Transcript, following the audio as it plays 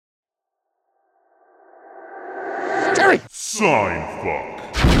Sorry. Sign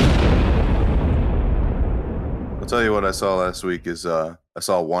fuck. I'll tell you what I saw last week is I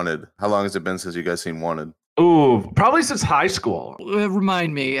saw Wanted. How long has it been since you guys seen Wanted? Ooh, probably since high school.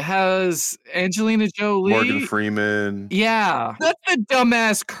 Remind me, has Angelina Jolie? Morgan Freeman. Yeah, that's the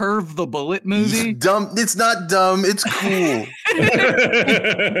dumbass Curve the Bullet movie. Dumb. It's not dumb. It's cool.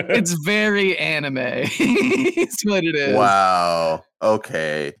 It's very anime. It's what it is. Wow.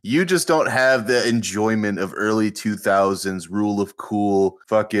 Okay. You just don't have the enjoyment of early 2000s rule of cool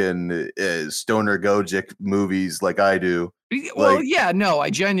fucking stoner Gojek movies like I do. Well, Like- yeah, no, I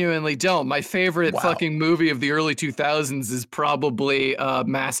genuinely don't. My favorite Wow. fucking movie of the early 2000s is probably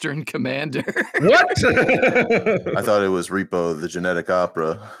Master and Commander. What? I thought it was Repo, the genetic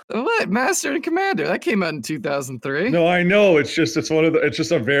opera. What? Master and Commander? That came out in 2003. No, I know. It's just it's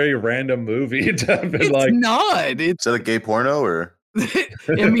just a very random movie to have been It's like. not. Is that a gay porno or?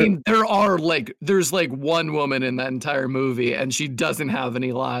 I mean, there's one woman in that entire movie, and she doesn't have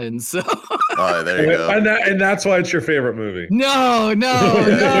any lines. So Oh, there you go. And that's why it's your favorite movie. no.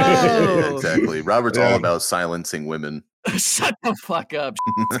 Exactly. Robert's all about silencing women. Shut the fuck up.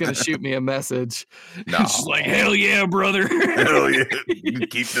 She's gonna shoot me a message. No. She's like, hell yeah, brother. Hell yeah. You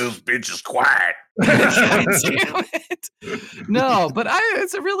keep those bitches quiet. God damn it. No, but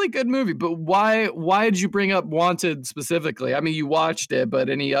it's a really good movie. But why did you bring up Wanted specifically? I mean, you watched it, but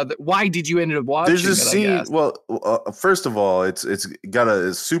why did you end up watching There's a it? scene. Well, first of all, it's got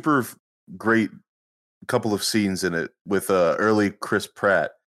a super great couple of scenes in it with early Chris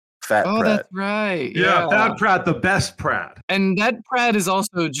Pratt, Fat Oh, Pratt. that's right. Yeah, Fat Pratt, the best Pratt. And that Pratt is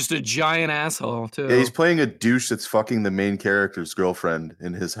also just a giant asshole, too. Yeah, he's playing a douche that's fucking the main character's girlfriend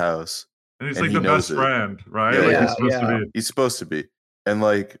in his house. And he's And like he the knows best it. friend, right? Yeah, Like yeah, he's supposed to be. He's supposed to be. And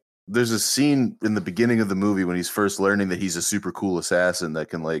like there's a scene in the beginning of the movie when he's first learning that he's a super cool assassin that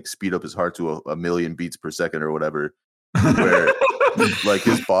can like speed up his heart to a million beats per second or whatever. Where like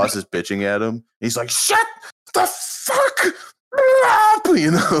his boss is bitching at him. He's like, shut the fuck up, you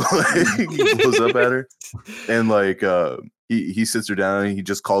know, like, he blows up at her. And like he sits her down and he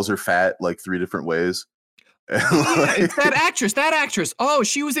just calls her fat like 3 different ways. And, like, It's that actress. Oh,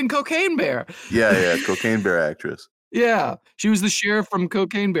 she was in Cocaine Bear. yeah, Cocaine Bear actress. Yeah, she was the sheriff from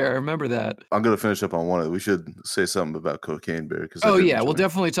Cocaine Bear. I remember that. I'm gonna finish up on one of it. We should say something about Cocaine Bear because Oh yeah, we'll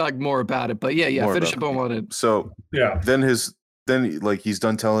definitely talk more about it. But yeah, More finish about up on Wanted. So Yeah. then like he's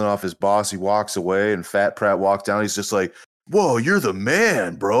done telling off his boss. He walks away, and Fat Pratt walks down. He's just like, "Whoa, you're the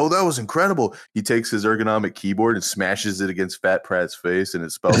man, bro! That was incredible." He takes his ergonomic keyboard and smashes it against Fat Pratt's face, and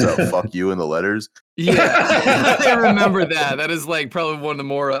it spells out "fuck you" in the letters. Yeah, I remember that. That is like probably one of the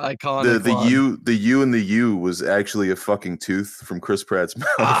more iconic. The ones. U and the U was actually a fucking tooth from Chris Pratt's mouth.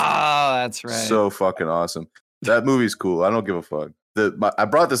 Ah, that's right. So fucking awesome. That movie's cool. I don't give a fuck. I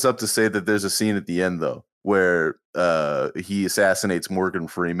brought this up to say that there's a scene at the end though where he assassinates Morgan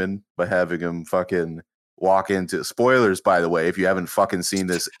Freeman by having him fucking walk into spoilers, by the way, if you haven't fucking seen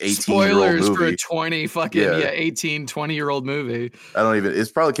this 18-year-old movie. Spoilers for a 18, 20-year-old movie.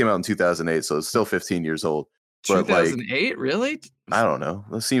 It's probably came out in 2008, so it's still 15 years old. But 2008, really? I don't know.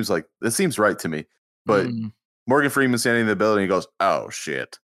 That seems right to me. But Mm. Morgan Freeman standing in the building, he goes, "Oh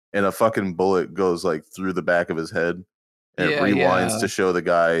shit." And a fucking bullet goes like through the back of his head. And it rewinds to show the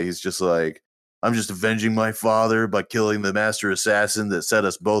guy. He's just like, "I'm just avenging my father by killing the master assassin that set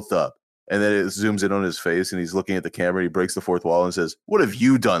us both up." And then it zooms in on his face and he's looking at the camera. And he breaks the fourth wall and says, "What have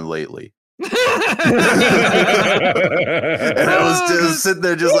you done lately?" And I was just sitting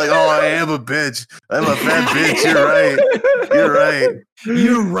there just like, "Oh, I am a bitch. I'm a fat bitch. You're right. You're right.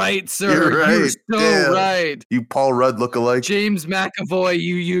 You're right, sir. You're right. You're so Damn. right. You Paul Rudd lookalike." James McAvoy,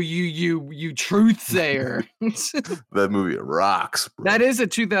 you truth sayer. That movie rocks, bro. That is a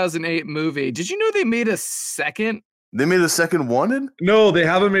 2008 movie. Did you know they made a second? They made a second Wanted? No, they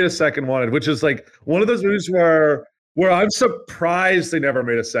haven't made a second Wanted, which is like one of those movies where I'm surprised they never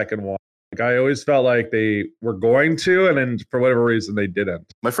made a second one. Like I always felt like they were going to, and then for whatever reason they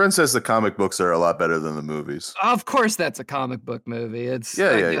didn't. My friend says the comic books are a lot better than the movies. Of course, that's a comic book movie. It's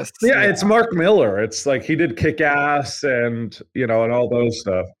Yeah. Yeah, it's Mark Miller. It's like he did Kick-Ass and and all those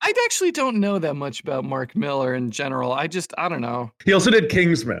stuff. I actually don't know that much about Mark Miller in general. I don't know. He also did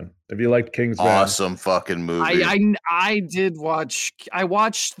Kingsman. If you liked Kingsman, Awesome fucking movie. I did watch. I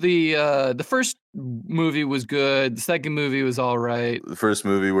watched the first movie was good. The second movie was all right. The first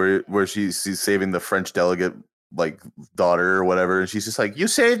movie where she's saving the French delegate like daughter or whatever, and she's just like, "You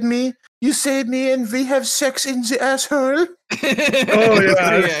saved me. You say me and we have sex in the asshole? Oh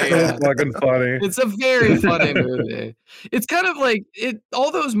yeah, it's so fucking funny. It's a very funny movie. It's kind of like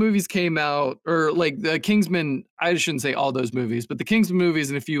all those movies came out, or like the Kingsman, I shouldn't say all those movies, but the Kingsman movies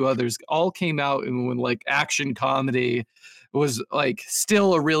and a few others all came out and when like action comedy was like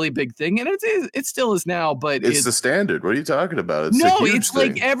still a really big thing, and it still is now, but it's the standard. What are you talking about? It's no, a huge it's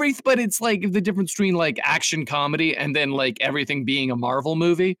thing. like but it's like the difference between like action comedy and then like everything being a Marvel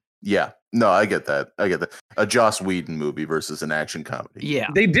movie. Yeah, no, I get that. A Joss Whedon movie versus an action comedy. Yeah,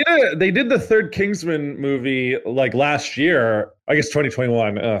 They did the third Kingsman movie like last year, I guess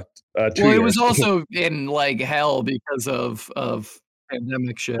 2021. 2 well, years. it was also in like hell because of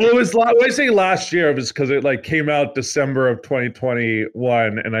pandemic shit. Well, it was when I say last year, it was because it like came out December of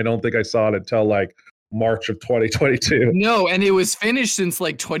 2021, and I don't think I saw it until like March of 2022. No, and it was finished since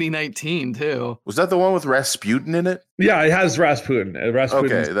like 2019 too. Was that the one with Rasputin in it? Yeah, it has Rasputin.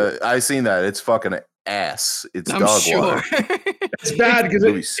 Okay, I seen that. It's fucking ass. It's I'm dog sure. water. It's bad because The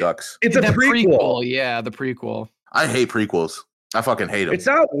movie sucks. it's a The prequel. Yeah, the prequel. I hate prequels. I fucking hate them. It's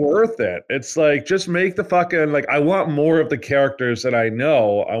not worth it. It's like just make the fucking like I want more of the characters that I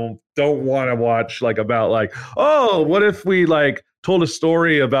know. I don't want to watch like about like, oh, what if we like told a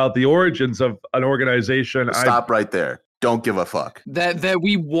story about the origins of an organization? Stop right there. Don't give a fuck. That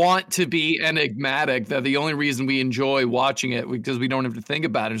we want to be enigmatic, that the only reason we enjoy watching it because we don't have to think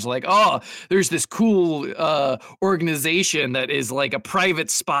about it. It's like, oh, there's this cool organization that is like a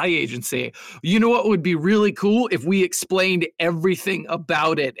private spy agency. You know what would be really cool if we explained everything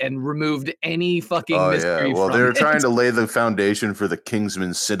about it and removed any fucking mystery. Well, from they're it. trying to lay the foundation for the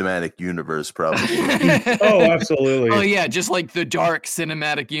Kingsman cinematic universe, probably. Oh, absolutely. Oh yeah, just like the dark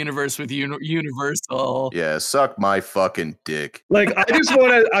cinematic universe with Universal. Yeah, suck my fucking dick. Like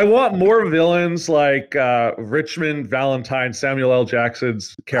I want more villains like Richmond Valentine, Samuel L.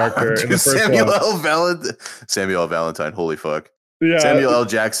 Jackson's character in the first Samuel L. Valentine, holy fuck. Yeah. Samuel L.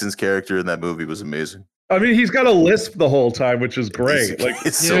 Jackson's character in that movie was amazing. I mean, he's got a lisp the whole time, which is great. Like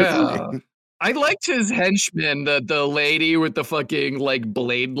it's so funny. I liked his henchman, the lady with the fucking like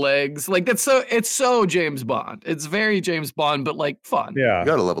blade legs. Like it's so James Bond. It's very James Bond, but like fun. yeah. You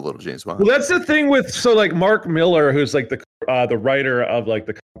gotta love a little James Bond. Well, that's the thing with like Mark Miller, who's like the writer of like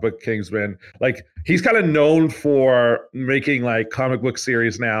the comic book Kingsman. Like he's kind of known for making like comic book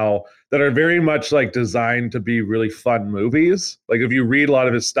series now that are very much like designed to be really fun movies. Like if you read a lot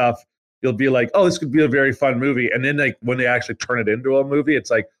of his stuff, you'll be like, oh, this could be a very fun movie. And then like when they actually turn it into a movie, it's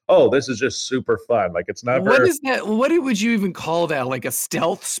like, oh, this is just super fun. Like it's never. What is that? What would you even call that? Like a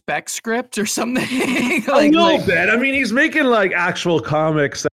stealth spec script or something? A little bit. I mean, he's making like actual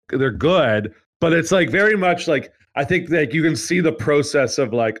comics that they're good, but it's like very much like I think like you can see the process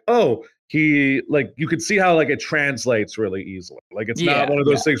of like, oh, he like you could see how like it translates really easily. Like it's not one of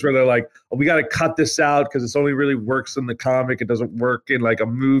those things where they're like, oh, we got to cut this out because it's only really works in the comic. It doesn't work in like a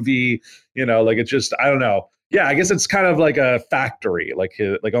movie. You know, like it's just I don't know. Yeah, I guess it's kind of like a factory, like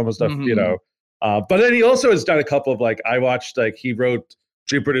almost a you know. But then he also has done a couple of like I watched like he wrote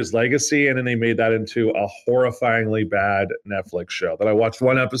Jupiter's Legacy, and then they made that into a horrifyingly bad Netflix show that I watched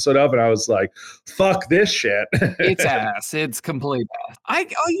one episode of, and I was like, "Fuck this shit." It's ass. It's complete ass.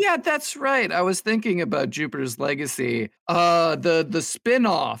 Oh yeah, that's right. I was thinking about Jupiter's Legacy. The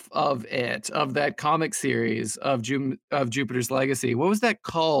spin-off of that comic series of Jupiter's Legacy. What was that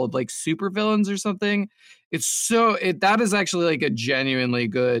called? Like Supervillains or something? That is actually like a genuinely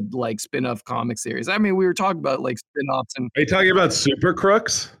good like spin-off comic series. I mean, we were talking about like spin-offs and Are you talking about Super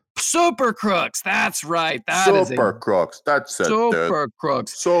Crooks? Super Crooks. That's right. Super Crooks. That's it. Super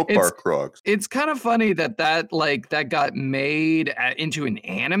Crooks. Super Crooks. It's kind of funny that got made into an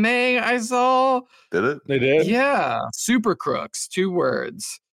anime. I saw. Did it? They did. Yeah, Super Crooks. 2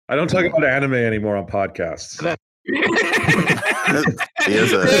 words. I don't talk about anime anymore on podcasts.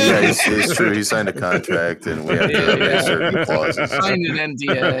 It's true. He signed a contract, and we have to obey certain clauses. Signed an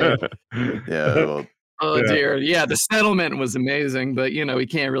NDA. Yeah. Well, Oh dear. Yeah, the settlement was amazing, but we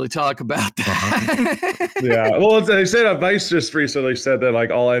can't really talk about that. Yeah. Well, they said Vice just recently said that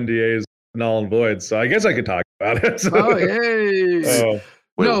like all NDAs null and void, so I guess I could talk about it. Oh yay. Oh.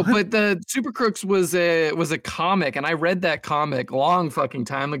 No, but the Super Crooks was a comic, and I read that comic long fucking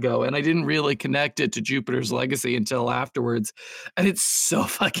time ago, and I didn't really connect it to Jupiter's Legacy until afterwards, and it's so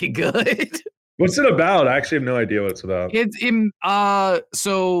fucking good. What's it about? I actually have no idea what it's about.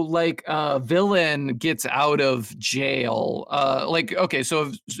 So like villain gets out of jail.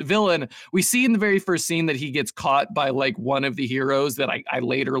 So villain, we see in the very first scene that he gets caught by like one of the heroes that I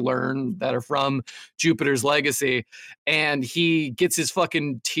later learn that are from Jupiter's Legacy, and he gets his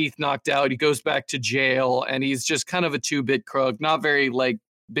fucking teeth knocked out. He goes back to jail, and he's just kind of a 2-bit crook, not very like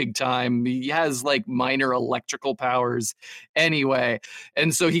big time. He has like minor electrical powers anyway.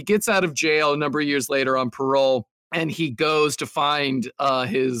 And so he gets out of jail a number of years later on parole. And he goes to find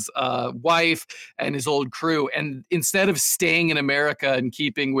his wife and his old crew. And instead of staying in America and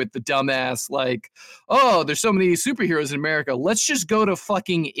keeping with the dumbass, like, oh, there's so many superheroes in America, let's just go to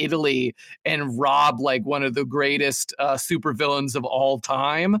fucking Italy and rob like one of the greatest supervillains of all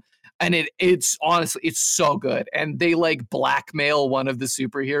time. And it's honestly, it's so good. And they like blackmail one of the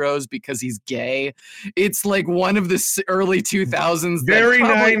superheroes because he's gay. It's like one of the early 2000s. Very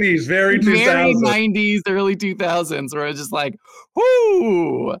 90s, very 2000s. Very 90s, early 2000s, where it's just like,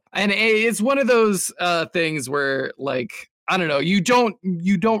 whoo. And it's one of those things where like, I don't know, you don't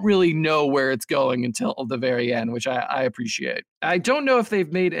really know where it's going until the very end, which I appreciate. I don't know if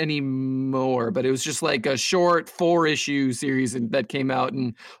they've made any more, but it was just like a short 4-issue series that came out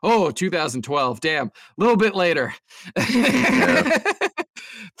in 2012. Damn, a little bit later. Yeah.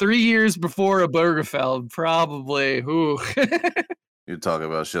 3 years before Obergefell, probably. Ooh. You're talking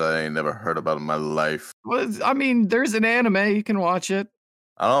about shit I ain't never heard about in my life. Well, I mean, there's an anime, you can watch it.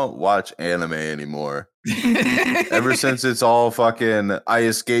 I don't watch anime anymore. Ever since it's all fucking, I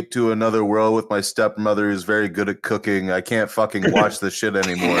escaped to another world with my stepmother who's very good at cooking. I can't fucking watch this shit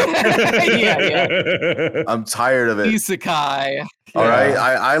anymore. Yeah. I'm tired of it. Isekai. All right.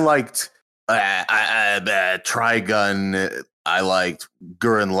 I liked Trigun. I liked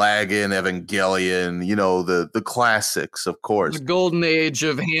Gurren Lagann, Evangelion, you know, the classics, of course. The golden age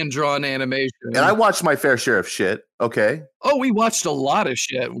of hand-drawn animation. And I watched my fair share of shit, okay? Oh, we watched a lot of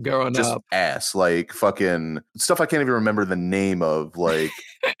shit growing just up. Ass, like fucking stuff I can't even remember the name of, like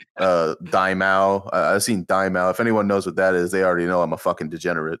Daimao. I've seen Daimao. If anyone knows what that is, they already know I'm a fucking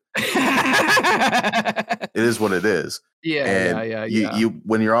degenerate. It is what it is. Yeah. You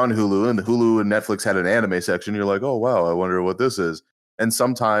when you're on Hulu and Hulu and Netflix had an anime section, you're like, oh wow, I wonder what this is. And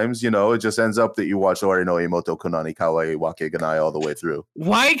sometimes, you know, it just ends up that you watch Ori no Imoto Konani Kawaii Wake Ganai all the way through.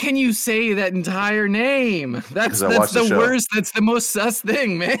 Why can you say that entire name? That's the worst. That's the most sus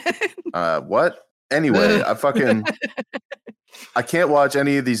thing, man. What? Anyway, I can't watch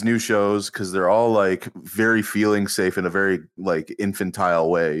any of these new shows because they're all like very feeling safe in a very like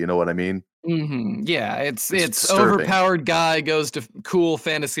infantile way. You know what I mean? Mm-hmm. Yeah, it's disturbing. Overpowered guy goes to cool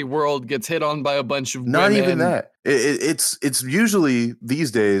fantasy world, gets hit on by a bunch of Not women. even that. It's usually these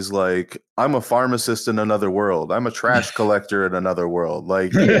days like I'm a pharmacist in another world. I'm a trash collector in another world.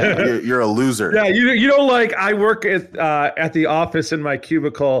 Like you're a loser. Yeah, you know, like I work at the office in my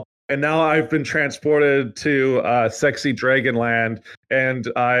cubicle. And now I've been transported to sexy Dragonland,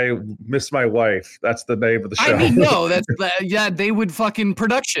 and I miss my wife. That's the name of the show. I mean, no, they would fucking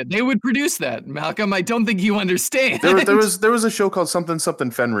production. They would produce that, Malcolm. I don't think you understand. There was a show called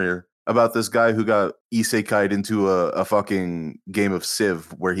something Fenrir about this guy who got isekai'd into a fucking game of Civ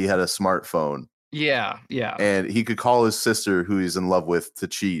where he had a smartphone. Yeah. And he could call his sister, who he's in love with, to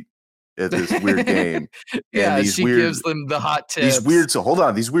cheat at this weird game. Yeah, she gives them the hot tips.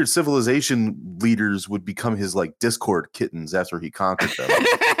 These weird civilization leaders would become his like Discord kittens after he conquered them.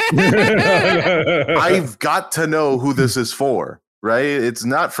 I've got to know who this is for, right? It's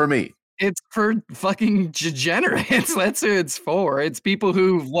not for me. It's for fucking degenerates. That's who it's for. It's people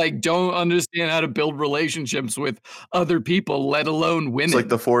who like don't understand how to build relationships with other people, let alone women. It's like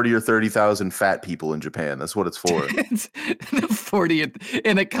the 40 or 30,000 fat people in Japan. That's what it's for. It's the 40th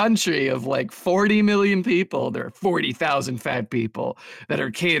in a country of like 40 million people. There are 40,000 fat people that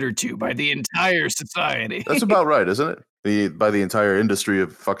are catered to by the entire society. That's about right, isn't it? By the entire industry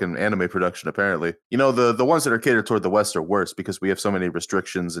of fucking anime production, apparently. You know, the ones that are catered toward the West are worse because we have so many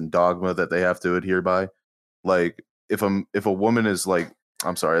restrictions and dogma that they have to adhere by. Like, if a woman is like,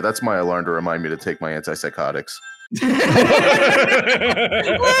 I'm sorry, that's my alarm to remind me to take my antipsychotics.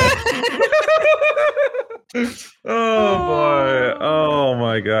 Oh boy! Oh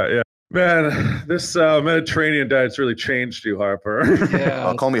my god! Yeah, man, this Mediterranean diet's really changed you, Harper.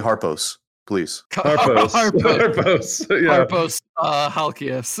 Yeah, call me Harpos. Please. Harpos. Yeah. Harpos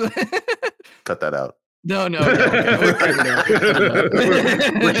Halkias. Cut that out. No. We're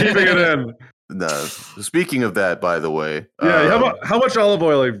keeping it in. No. Speaking of that, by the way. Yeah. How much olive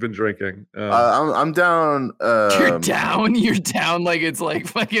oil have you been drinking? I'm down. You're down? You're down like it's like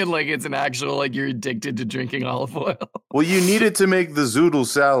fucking like it's an actual like you're addicted to drinking olive oil. Well, you need it to make the zoodle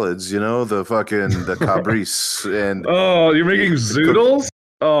salads, you know, the cabrisse and. Oh, you're making zoodles?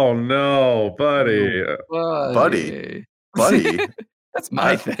 Oh no, buddy. Buddy. That's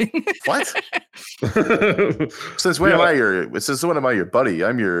my thing. What? Since when am I your buddy?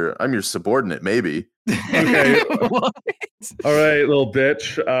 I'm your subordinate, maybe. Okay. What? All right, little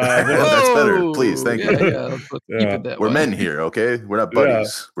bitch. That's better. Please, thank you. Yeah, let's keep it that We're way. men here, okay? We're not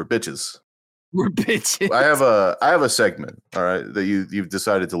buddies. We're bitches. We're bitches. I have a segment, all right, that you've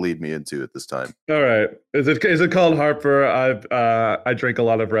decided to lead me into at this time. All right. Is it called Harper? I drink a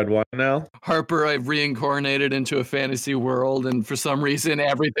lot of red wine now. Harper, I've reincarnated into a fantasy world, and for some reason,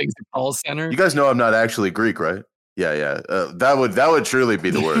 everything's a call center. You guys know I'm not actually Greek, right? Yeah. That would truly be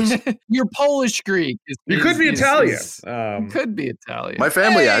the worst. You're Polish Greek. You could be Italian. You could be Italian. My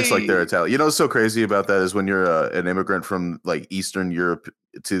family acts like they're Italian. You know what's so crazy about that is when you're an immigrant from like Eastern Europe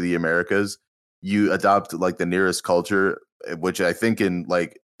to the Americas, you adopt like the nearest culture, which I think in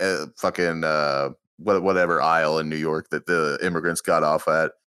like whatever aisle in New York that the immigrants got off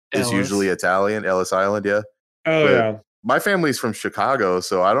at is usually Italian. Ellis Island, yeah. Oh, yeah. My family's from Chicago,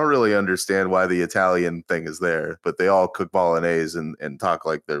 so I don't really understand why the Italian thing is there. But they all cook bolognese and talk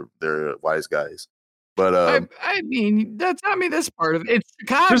like they're wise guys. But I mean, that's part of it. It's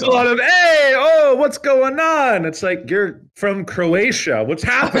Chicago. There's a lot of, hey, oh, what's going on? It's like, you're from Croatia. What's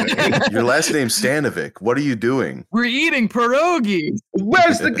happening? Your last name's Stanovic. What are you doing? We're eating pierogies.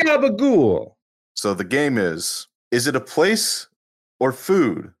 Where's the gabagool? So the game is it a place or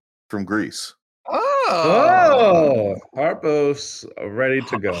food from Greece? Oh, Harpos ready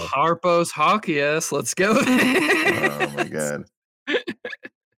to go. Harpos Hockeyes. Let's go. Oh my god.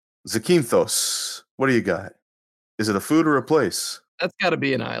 Zakynthos. What do you got? Is it a food or a place? That's got to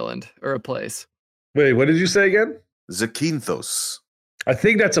be an island or a place. Wait, what did you say again? Zakynthos. I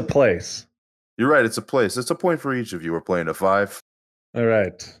think that's a place. You're right. It's a place. It's a point for each of you. We're playing a 5. All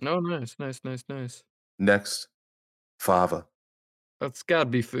right. No, nice. Next, fava. That's got to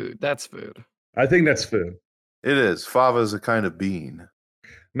be food. That's food. I think that's food. It is. Fava is a kind of bean.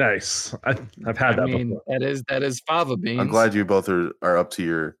 Nice. I've had that before. That is fava beans. I'm glad you both are up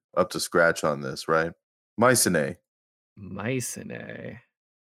to scratch on this, right? Mycenae. Mycenae.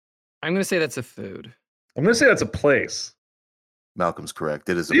 I'm going to say that's a food. I'm going to say that's a place. Malcolm's correct.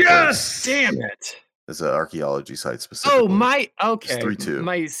 It is a yes! place. Damn it. It's an archaeology site specifically. Okay. It's 3-2.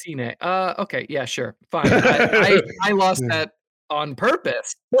 Mycenae. Okay, yeah, sure. Fine. I lost that on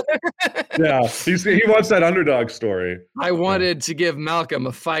purpose. Yeah, he wants that underdog story. I wanted to give Malcolm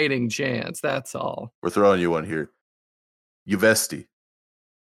a fighting chance. That's all. We're throwing you one here. Uvesti.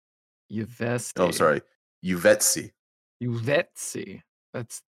 Uvesti. Oh, sorry. Uvetsi. Uvetsi.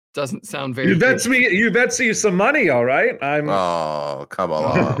 That doesn't sound very Uvetsi some money, all right? Oh, come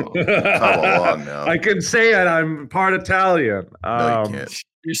along. Come along now. I can say it. I'm part Italian. No, you can't.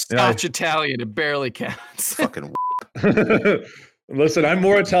 You're Scotch Italian. It barely counts. Fucking Listen, I'm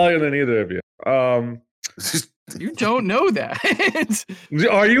more Italian than either of you. You don't know that.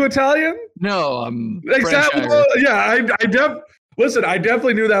 Are you Italian? No, I'm exactly. French. Yeah, listen, I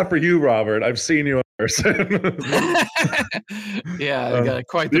definitely knew that for you, Robert. I've seen you in person. Yeah, I got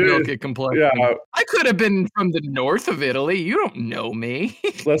quite the milky complexion. Yeah. I could have been from the north of Italy. You don't know me.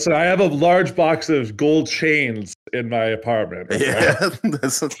 Listen, I have a large box of gold chains in my apartment. Okay? Yeah,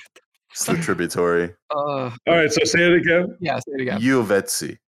 it's the tributary. All right, so say it again. Yeah, say it again.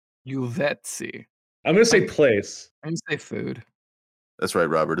 Uvetsi. Uvetsi. I'm going to say place. I'm going to say food. That's right,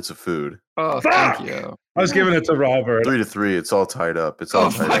 Robert. It's a food. Oh, Fuck! thank you. I was giving it to Robert. 3-3. It's all tied up. It's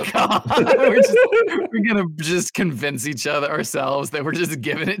all tied up. We're gonna just convince ourselves that we're just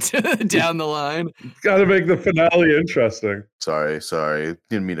giving it down the line. Got to make the finale interesting. Sorry.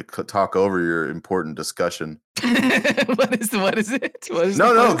 Didn't mean to talk over your important discussion. What is it?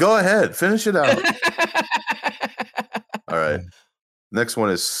 No. Go ahead. Finish it out. All right. Next one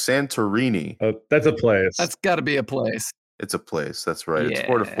is Santorini. Oh, that's a place. That's got to be a place. It's a place. That's right. Yeah. It's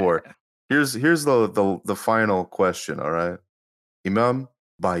 4-4. Here's the final question. All right. Imam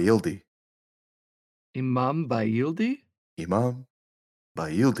Bayildi. Imam Bayildi? Imam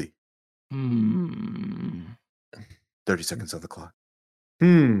Bayildi. 30 seconds on the clock.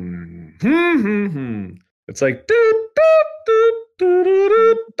 It's like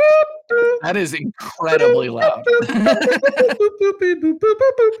that is incredibly loud.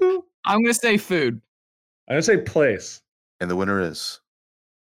 I'm gonna say food. I'm gonna say place. And the winner is.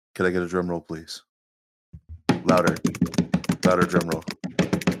 Could I get a drum roll, please? Louder drum roll.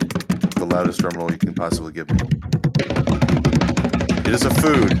 The loudest drum roll you can possibly give me. It is a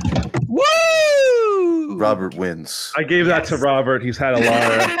food. Woo! Robert wins. I gave that to Robert. He's had a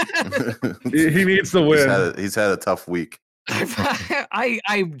lot. He needs the win. He's had a tough week. I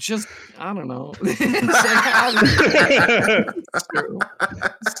don't know. It's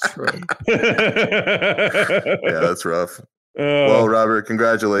true. Yeah, that's rough. Well, Robert,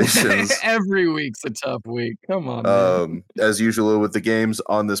 congratulations. Every week's a tough week. Come on, man. As usual with the games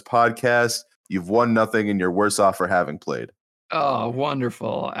on this podcast, you've won nothing and you're worse off for having played. Oh,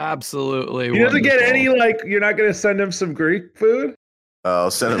 wonderful. Absolutely. He doesn't get any, like, you're not going to send him some Greek food?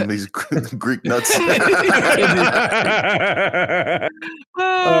 I'll send him these Greek nuts. Now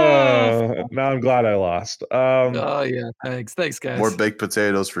I'm glad I lost. Oh, yeah. Thanks, guys. More baked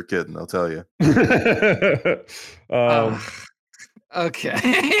potatoes for Kitten, I'll tell you. Okay.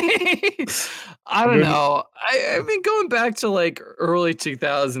 I don't know. I mean, going back to like early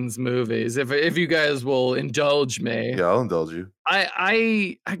 2000s movies, if you guys will indulge me. Yeah, I'll indulge you.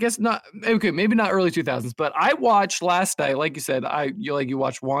 I guess not. Okay, maybe not early 2000s, but I watched last night, like you said, you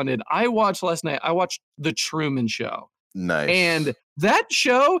watched Wanted. I watched last night. I watched The Truman Show. Nice. And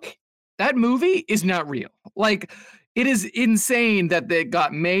that movie is not real. Like, it is insane that they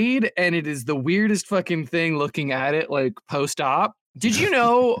got made, and it is the weirdest fucking thing looking at it, like post-op. Did you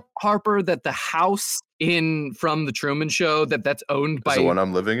know, Harper, that the house from the Truman Show that's owned by the one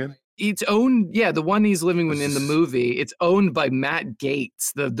I'm living in? It's owned, the one he's living in the movie. It's owned by Matt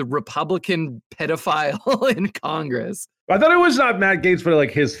Gaetz, the Republican pedophile in Congress. I thought it was not Matt Gaetz, but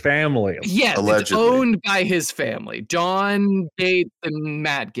like his family. Yes, allegedly. It's owned by his family, John Gaetz and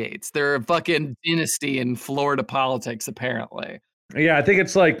Matt Gaetz. They're a fucking dynasty in Florida politics, apparently. Yeah, I think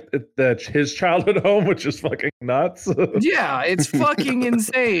it's like his childhood home, which is fucking nuts. Yeah, it's fucking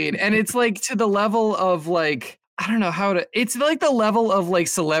insane. And it's like to the level of like, I don't know how to, it's like the level of like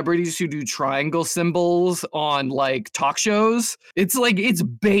celebrities who do triangle symbols on like talk shows. It's like, it's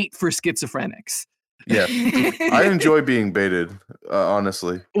bait for schizophrenics. Yeah, I enjoy being baited,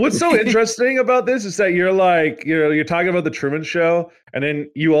 honestly. What's so interesting about this is that you're talking about the Truman Show, and then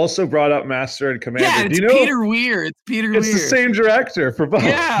you also brought up Master and Commander. Yeah, it's Peter Weir. It's Peter Weir. It's the same director for both.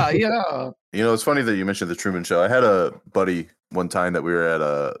 Yeah. You know, it's funny that you mentioned the Truman Show. I had a buddy one time that we were at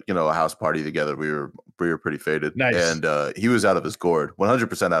a house party together. We were pretty faded. Nice. And he was out of his gourd,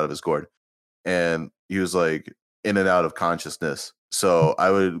 100% out of his gourd. And he was like in and out of consciousness. So I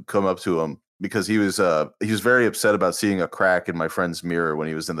would come up to him because he was very upset about seeing a crack in my friend's mirror when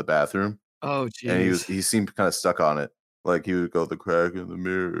he was in the bathroom. Oh, geez. And he seemed kind of stuck on it. Like he would go, the crack in the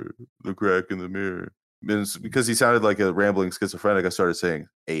mirror, the crack in the mirror. And because he sounded like a rambling schizophrenic, I started saying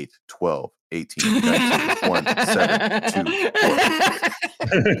 8, 12, 18, 19, 1, 7, 2, 4.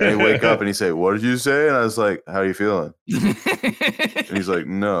 And he'd wake up and he'd say, what did you say? And I was like, how are you feeling? And he's like,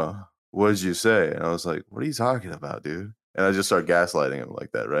 no, what did you say? And I was like, what are you talking about, dude? And I just start gaslighting him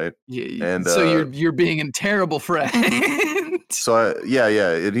like that, right? Yeah. And so you're being a terrible friend. So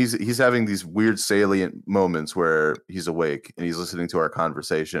and he's having these weird salient moments where he's awake and he's listening to our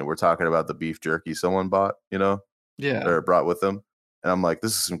conversation. We're talking about the beef jerky someone bought, or brought with them. And I'm like,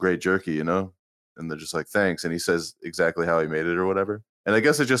 this is some great jerky, And they're just like, thanks. And he says exactly how he made it or whatever. And I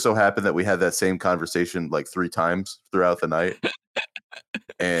guess it just so happened that we had that same conversation like 3 times throughout the night.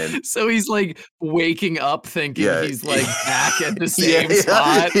 And so he's like waking up thinking he's like back at the same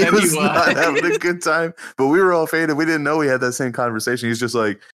spot that he was. Not having a good time, but we were all faded. We didn't know we had that same conversation. He's just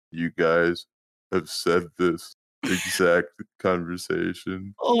like, you guys have said this exact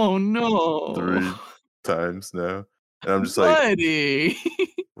conversation. Oh no, 3 times now. And I'm just like, buddy,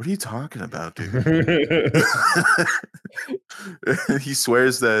 what are you talking about, dude? He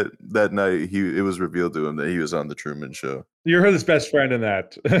swears that night it was revealed to him that he was on the Truman Show. You're his best friend in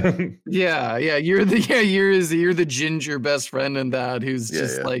that. Yeah. You're the ginger best friend in that who's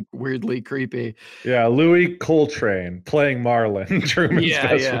just like weirdly creepy. Yeah, Louis Coltrane playing Marlon, Truman's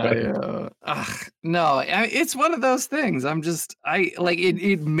best friend. Yeah. No, it's one of those things.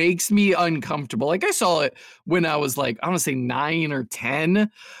 It makes me uncomfortable. Like I saw it when I was like, I want to say 9 or 10,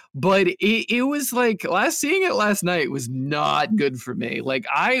 but it was like seeing it last night was not good for me.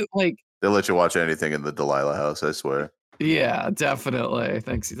 They'll let you watch anything in the Delilah house, I swear. Yeah, definitely.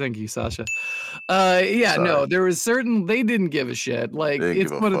 Thank you, Sasha. No, there was they didn't give a shit. Like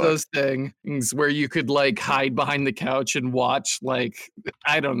it's one of those things where you could like hide behind the couch and watch. Like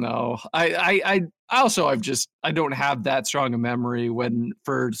I don't know. I don't have that strong a memory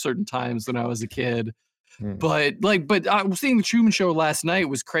for certain times when I was a kid. But seeing the Truman Show last night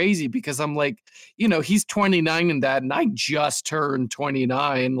was crazy because I'm like, he's 29 in that, and I just turned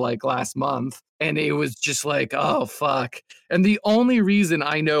 29 like last month. And it was just like, oh, fuck. And the only reason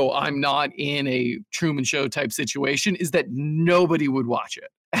I know I'm not in a Truman Show type situation is that nobody would watch it.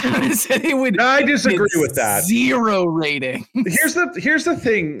 I disagree with that. 0 rating. Here's the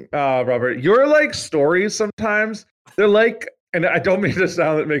thing, Robert. Your like stories sometimes, they're like, and I don't mean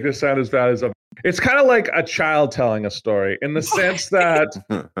to make this sound as bad as I'm It's kind of like a child telling a story in the sense that,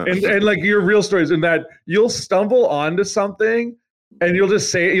 and like your real stories, in that you'll stumble onto something and you'll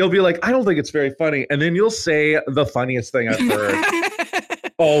just say, you'll be like, I don't think it's very funny. And then you'll say the funniest thing I've heard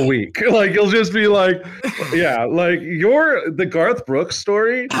all week. Like, you'll just be like, yeah, like the Garth Brooks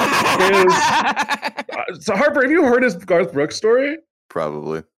story is. So Harper, have you heard his Garth Brooks story?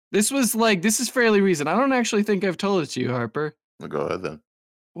 Probably. This is fairly recent. I don't actually think I've told it to you, Harper. Well, go ahead then.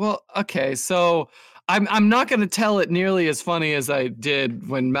 Well, okay, so I'm not going to tell it nearly as funny as I did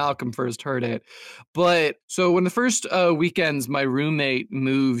when Malcolm first heard it. But so when the first weekends my roommate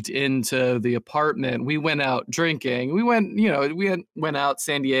moved into the apartment, we went out drinking. We went out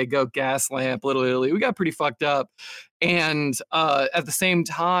San Diego, Gaslamp, Little Italy. We got pretty fucked up. And at the same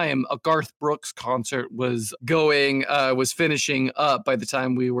time, a Garth Brooks concert was finishing up by the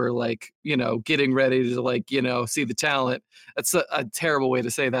time we were getting ready to see the talent. That's a terrible way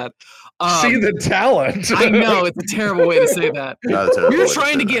to say that. See the talent. I know, it's a terrible way to say that. We were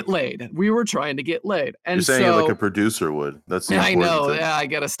trying to get laid. We were trying to get laid. And you're saying it like a producer would. That's the I know. thing. Yeah, I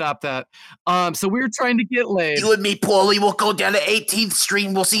got to stop that. So we were trying to get laid. You and me, Paulie, we'll go down to 18th Street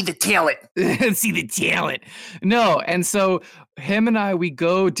and we'll see the talent. See the talent. No. And so him and I, we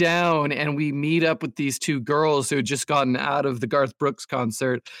go down and we meet up with these two girls who had just gotten out of the Garth Brooks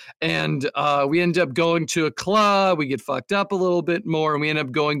concert. And we end up going to a club. We get fucked up a little bit more. And we end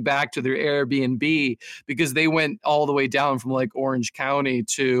up going back to their Airbnb because they went all the way down from like Orange County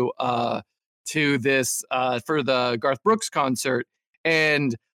to this for the Garth Brooks concert.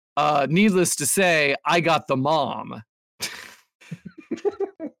 And needless to say, I got the mom.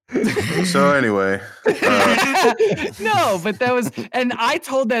 So anyway, no, but that was, and I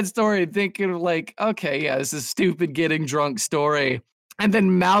told that story thinking of like, okay, yeah, this is a stupid getting drunk story. And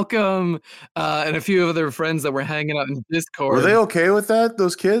then Malcolm and a few other friends that were hanging out in Discord. Were they okay with that?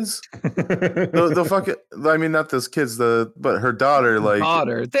 Those kids? the fucking, I mean, not those kids, but her daughter,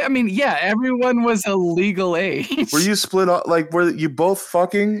 yeah, everyone was a legal age. Were you split up? Like, were you both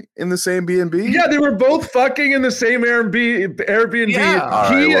fucking in the same B&B? Yeah, they were both fucking in the same Airbnb. Yeah.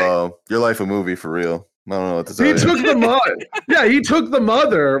 All right, well, your life a movie for real. I don't know what to tell you. He took the mother. Yeah, he took the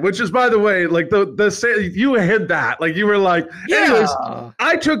mother, which is, by the way, like you hid that. Like you were like, anyways,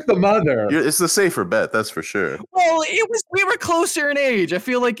 I took the mother. It's the safer bet, that's for sure. Well, we were closer in age. I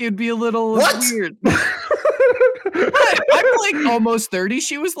feel like it'd be a little weird. I'm like almost 30.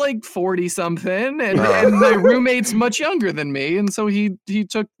 She was like 40 something, and my roommate's much younger than me, and so he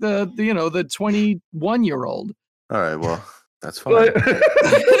took the 21-year-old. All right, well. That's fine.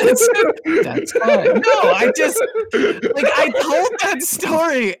 That's fine. No, I told that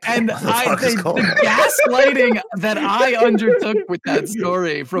story, and the gaslighting that I undertook with that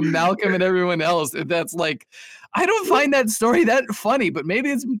story from Malcolm and everyone else. That's like, I don't find that story that funny, but maybe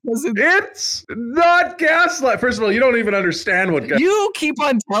it's because it's not gaslight. First of all, you don't even understand what you keep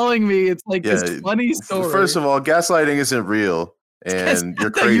on telling me. It's like this funny story. First of all, gaslighting isn't real. And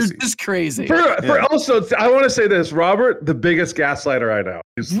you're crazy. You're just crazy. Also, I want to say this, Robert, the biggest gaslighter I know.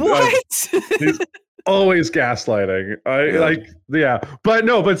 He's always gaslighting.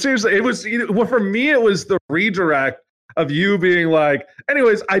 But seriously, it was for me. It was the redirect of you being like,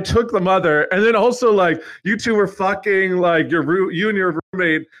 anyways, I took the mother, and then also like you two were fucking, like you and your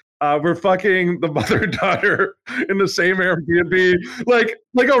roommate. We're fucking the mother and daughter in the same Airbnb,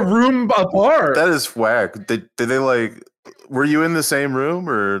 like a room apart. That is whack. Did they like? Were you in the same room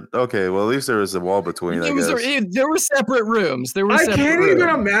or okay? Well, at least there was a wall between. There were separate rooms. I can't even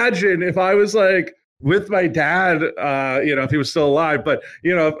imagine if I was like with my dad, if he was still alive, but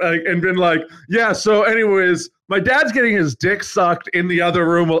and been like, yeah. So, anyways, my dad's getting his dick sucked in the other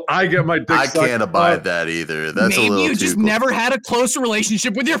room while I get my dick sucked. I can't abide that either. That's maybe a little you just never had a close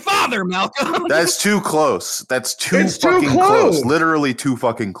relationship with your father, Malcolm. That's too close. That's too fucking close. Literally too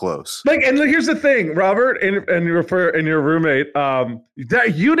fucking close. Like, and here's the thing, Robert, and your roommate,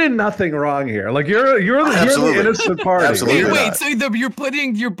 that you did nothing wrong here. Like you're the innocent party. Absolutely. Wait, so you're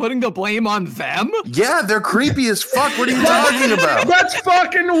putting the blame on them? Yeah, they're creepy as fuck. What are you talking about? That's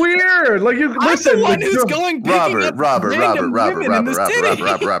fucking weird. Like you listen. I'm the one who's going. Robert.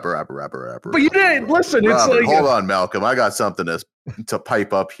 But you didn't listen. It's Robert, like, hold on, Malcolm. I got something to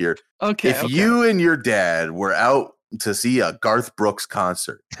pipe up here. Okay. If you and your dad were out to see a Garth Brooks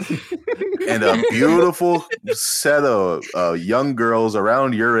concert, and a beautiful set of young girls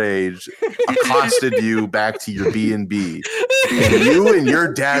around your age accosted you back to your B&B, and you and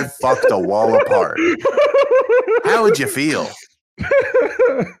your dad fucked a wall apart, how would you feel?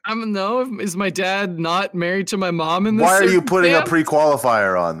 No. Is my dad not married to my mom in this? Why are you putting a circumstance?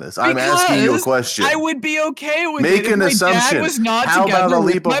 pre-qualifier on this? I'm asking you a Because question. I would be okay with Make it if an my assumption. dad was not How together about a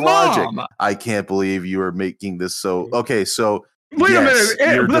with leap my of logic? mom. I can't believe you are making this so. Okay, so Wait a yes,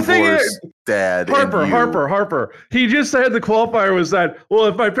 minute. Your The thing divorced is, dad. and Harper, you- Harper. He just said the qualifier was that, well,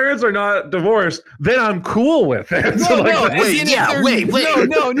 if my parents are not divorced, then I'm cool with it. No, So, like, no. As wait, in yeah, if they're, wait.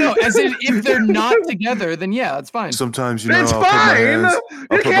 No. As in if they're not together, then yeah, it's fine. Sometimes, you know, It's I'll put my fine. hands, It I'll put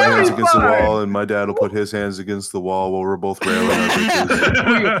my can't hands be against the fine. wall, and my dad will put his hands against the wall while we're both railing at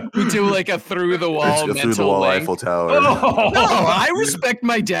the we do like a through the wall mental through the wall link. Eiffel Tower. Oh. No, I respect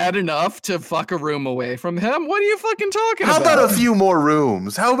my dad enough to fuck a room away from him. What are you fucking talking How about? about a few more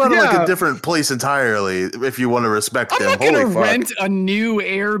rooms? How about like Yeah. a different place entirely if you want to respect I'm them? not gonna Holy fuck. rent a new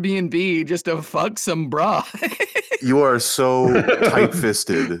Airbnb just to fuck some bra. You are so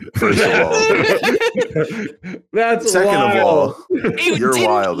tight-fisted, first of all. That's Second wild. of all, It you're didn't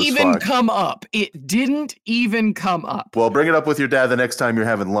wild as even fuck. come up. It didn't even come up. Well, bring it up with your dad the next time you're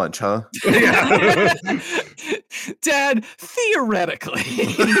having lunch, huh? Dad, theoretically.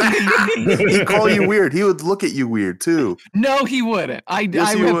 He'd call you weird. He would look at you weird too. No, he wouldn't. I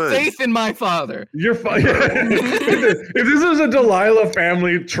Yes, he have would. faith in my father. You're fine. If this is a Delilah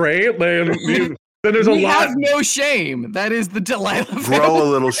family trait, then there's a We lot. have no shame. That is the Delilah family. Grow a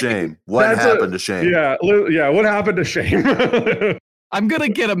little shame. What That's happened to shame? Yeah. What happened to shame? I'm gonna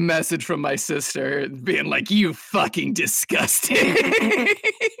get a message from my sister being like, "You fucking disgusting."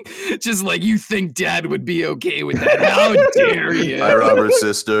 Just like, you think Dad would be okay with that? How dare you? Hi, Robert's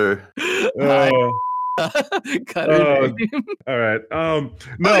sister. Oh, Cut her name. all right. No,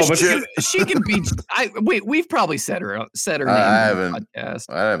 Oh, but she can be. Wait, we've probably said her name. I on haven't. the podcast.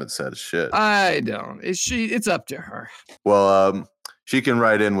 I haven't said shit. I don't. It's up to her. Well, she can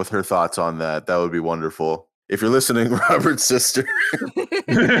write in with her thoughts on that. That would be wonderful. If you're listening, Robert's sister,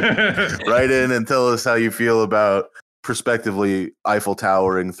 write in and tell us how you feel about prospectively Eiffel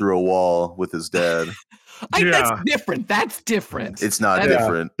towering through a wall with his dad. That's different. That's different. It's not That-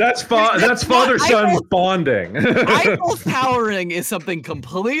 different. that's That's father-son not- bonding. Eiffel towering is something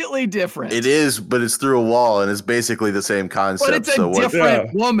completely different. It is, but it's through a wall, and it's basically the same concept. But it's a so what?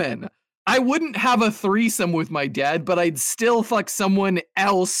 different woman. I wouldn't have a threesome with my dad, but I'd still fuck someone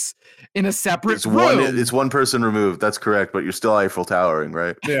else in a separate It's room. one person removed. That's correct, but you're still Eiffel towering,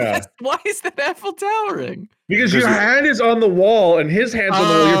 right? Yeah. Why is that Eiffel towering? Because your hand is on the wall and his hand's on the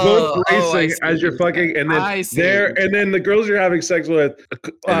wall. You're both I racing see as you're what you're fucking, and I then see the girls you're having sex with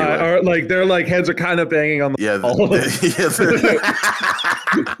Anyway. are like their like heads are kind of banging on the Yeah, wall.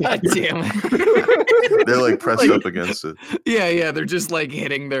 God damn it. they're like pressed up against it. Yeah, they're just like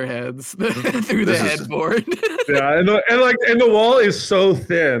hitting their heads through the This is- headboard. Yeah, and the wall is so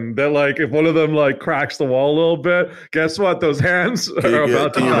thin that like if one of them like cracks the wall a little bit, guess what? Those hands are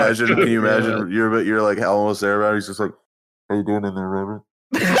about Can to you touch. imagine? Can you imagine? You're like almost there, right? He's just like, "How you doing in there, Robert?"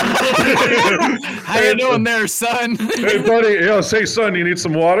 How you doing there, son? Hey buddy, say son, you need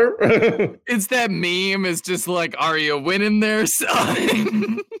some water? It's that meme. It's just like, are you winning there,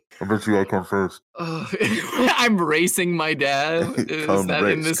 son? I bet you I come first. I'm racing my dad. Is Come that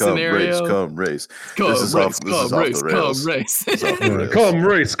race, in this come scenario? race, come race. Come This is off the rails. race. It's off the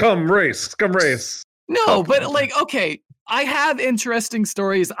rails. Come race. No, but like, okay, I have interesting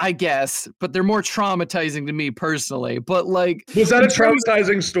stories, I guess, but they're more traumatizing to me personally. But like, Was that a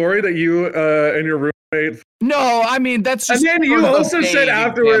traumatizing story that you and your roommate? no, I mean that's And just. then you sort of a also said vague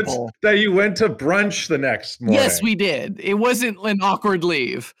afterwards example. that you went to brunch the next morning. Yes, we did. It wasn't an awkward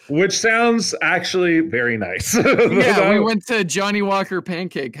leave. Which sounds actually very nice. Yeah, we went to Johnny Walker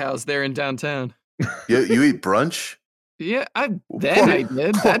Pancake House there in downtown. You eat brunch? Yeah, I did.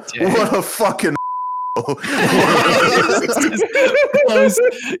 That day. What a fucking.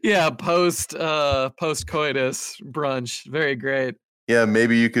 post coitus brunch. Very great. Yeah,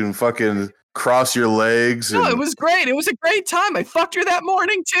 maybe you can fucking cross your legs. No, and- it was great. It was a great time. I fucked her that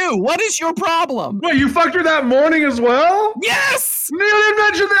morning too. What is your problem? Wait, you fucked her that morning as well? Yes, You didn't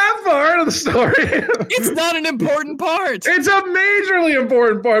mention that part of the story. it's not an important part. It's a majorly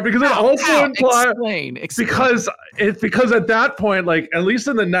important part because it also How? implies Explain. because at that point, like at least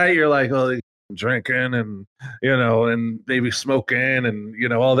in the night, you're like, well, drinking and and maybe smoking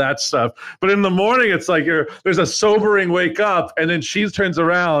and all that stuff. But in the morning, it's like there's a sobering wake up, and then she turns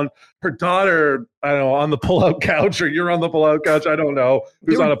around, her daughter, I don't know, on the pull-out couch, or you're on the pull-out couch. I don't know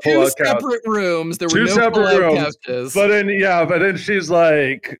who's There on were a pull-out two couch. separate rooms. There were Two no separate pull-out rooms. couches. But then she's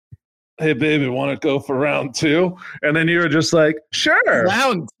like, hey baby, want to go for round 2? And then you're just like, sure.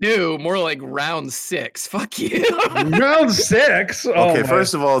 Round 2, more like round 6. Fuck you. Round 6. Oh Okay, my-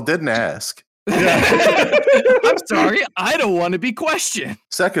 first of all, didn't ask. I'm sorry, I don't want to be questioned.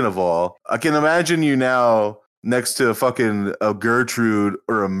 Second of all, I can imagine you now next to a Gertrude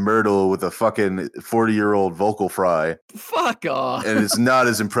or a Myrtle with a fucking 40-year-old vocal fry. Fuck off. And it's not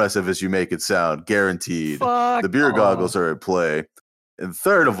as impressive as you make it sound, guaranteed. Fuck the beer off. goggles are at play. And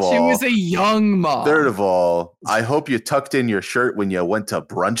third of all, she was a young mom. Third of all, I hope you tucked in your shirt when you went to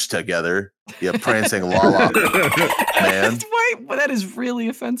brunch together. You prancing lala, man. Why? Well, that is really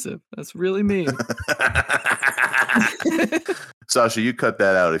offensive. That's really mean. Sasha, you cut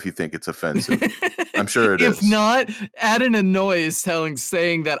that out if you think it's offensive. I'm sure it is. If not, add in a noise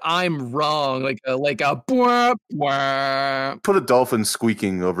saying that I'm wrong, like a bwah, bwah. Put a dolphin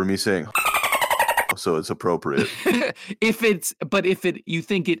squeaking over me saying so it's appropriate. If you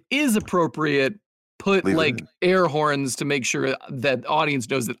think it is appropriate, put Leave air horns to make sure that the audience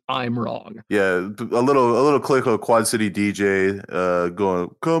knows that I'm wrong. Yeah, a little click of Quad City DJ going,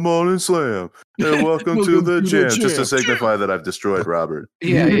 come on and slam. And welcome to the jam. Just to signify that I've destroyed Robert.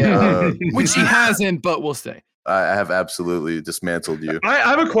 Yeah. Which he hasn't, but we'll say. I have absolutely dismantled you. I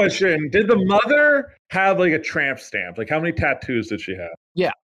have a question. Did the mother have like a tramp stamp? Like how many tattoos did she have?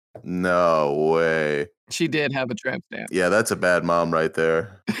 Yeah. No way. She did have a tramp stamp. Yeah, that's a bad mom right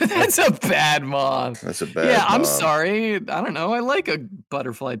there. That's a bad mom. That's a bad Yeah, mom. I'm sorry. I don't know. I like a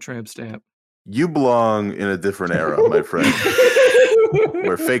butterfly tramp stamp. You belong in a different era, my friend.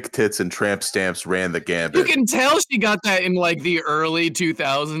 Where fake tits and tramp stamps ran the gambit. You can tell she got that in the early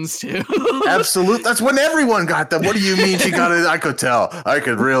 2000s too. Absolutely. That's when everyone got them. What do you mean she got it? I could tell. I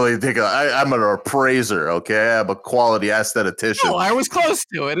could really think I'm an appraiser, okay? I'm a quality aesthetician. No, I was close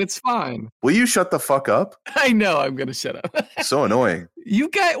to it. It's fine. Will you shut the fuck up? I know I'm going to shut up. So annoying. You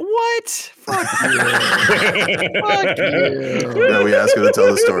got what? Fuck you. Fuck you. Yeah, we asked her to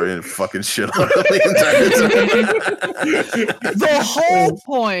tell the story and fucking shit on her the entire time. The whole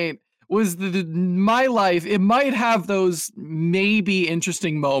point was that my life, it might have those maybe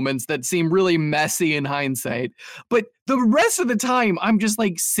interesting moments that seem really messy in hindsight, but the rest of the time I'm just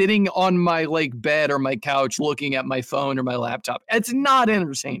sitting on my bed or my couch looking at my phone or my laptop. It's not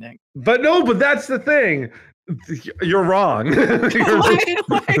entertaining. But that's the thing. You're wrong.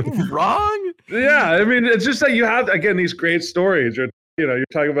 I'm wrong? Yeah, I mean, it's just that you have, again, these great stories. You're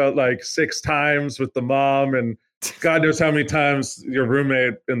talking about 6 times with the mom and God knows how many times your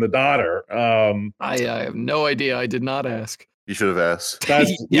roommate and the daughter. I have no idea. I did not ask. You should have asked.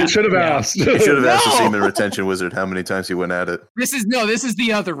 You should have asked. You should have asked the semen retention wizard how many times he went at it. This is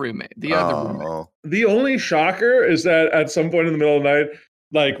the other roommate. The other roommate. The only shocker is that at some point in the middle of the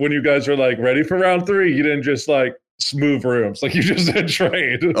night, when you guys are ready for round 3, you didn't just move rooms. You just did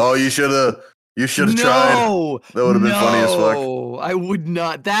trade. Oh, you should have tried. That would have been funny as fuck. No, I would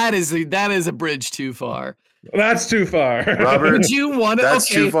not. That is a bridge too far. That's too far. Robert, would you want to? That's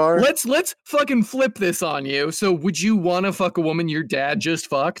too far. Let's fucking flip this on you. So, would you want to fuck a woman your dad just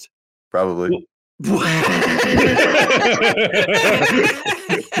fucked? Probably.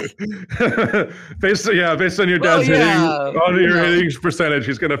 based on your dad's hitting percentage,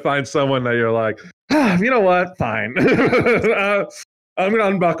 he's gonna find someone that you're like, you know what? Fine. I'm gonna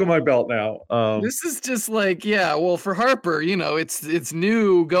unbuckle my belt now. This is just well, for Harper, it's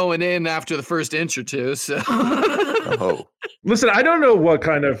new going in after the first inch or two. So, listen, I don't know what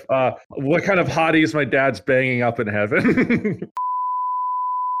kind of hotties my dad's banging up in heaven.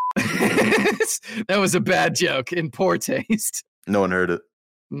 That was a bad joke in poor taste. No one heard it.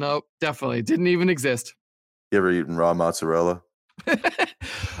 Nope, definitely didn't even exist. You ever eaten raw mozzarella?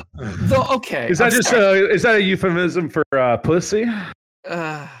 Okay. Is that is that a euphemism for pussy?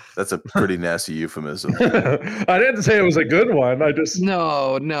 That's a pretty nasty euphemism. I didn't say it was a good one. I just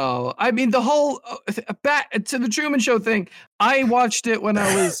no. I mean, the whole back to the Truman Show thing. I watched it when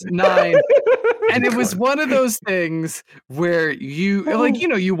I was 9, and it was one of those things where you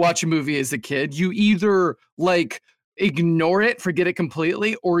you watch a movie as a kid. You either ignore it, forget it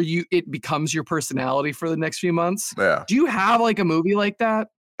completely, or it becomes your personality for the next few months. Yeah. Do you have a movie like that?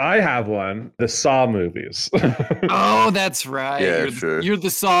 I have one. The Saw movies. Oh, that's right. Yeah, You're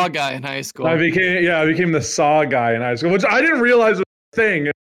the Saw guy in high school. I became the Saw guy in high school, which I didn't realize was a thing.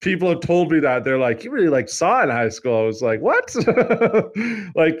 People have told me that. They're like, you really Saw in high school. I was like, what?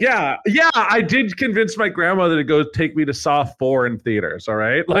 Yeah, I did convince my grandmother to go take me to Saw 4 in theaters. All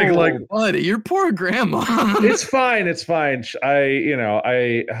right. Buddy, your poor grandma. It's fine.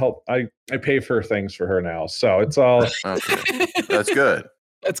 I help. I pay for things for her now. So it's all. Okay. That's good.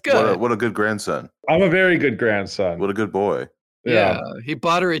 That's good. What a good grandson. I'm a very good grandson. What a good boy. Yeah. He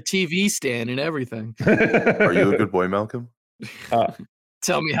bought her a TV stand and everything. Are you a good boy, Malcolm?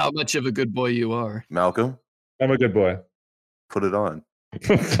 Tell me how much of a good boy you are. Malcolm? I'm a good boy. Put it on.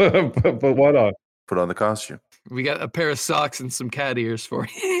 but what on? Put on the costume. We got a pair of socks and some cat ears for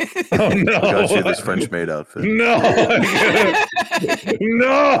you. Oh no! I got you this French maid outfit. No!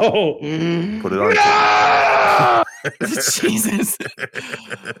 No! Put it on. No! Jesus.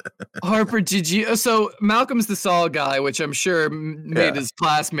 Harper, did you? So Malcolm's the Saw guy, which I'm sure made his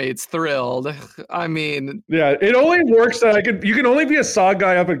classmates thrilled. I mean, Yeah, it only works that you can only be a Saw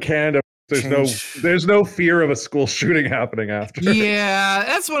guy up in Canada. There's no fear of a school shooting happening after. yeah,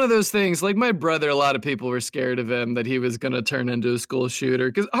 that's one of those things. Like my brother, a lot of people were scared of him that he was going to turn into a school shooter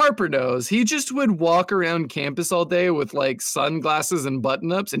because Harper knows he just would walk around campus all day with like sunglasses and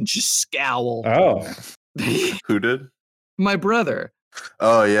button-ups and just scowl. Oh, Who did? My brother.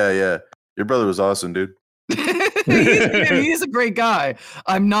 Oh yeah. Your brother was awesome, dude. He's a great guy.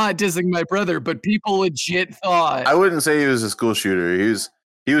 I'm not dissing my brother, but people legit thought. I wouldn't say he was a school shooter.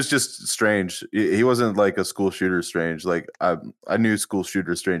 He was just strange. He wasn't like a school shooter strange. Like I knew school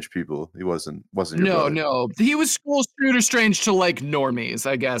shooter strange people. He wasn't your brother. No. He was school shooter strange to like normies,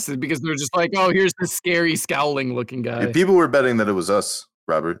 I guess, because they're just like, oh, here's this scary, scowling looking guy. People were betting that it was us,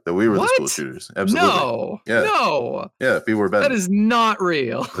 Robert, that we were the school shooters. Absolutely. No. Yeah, people were betting. That is not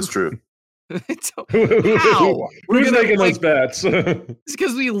real. That's true. How? Who's making those bets? It's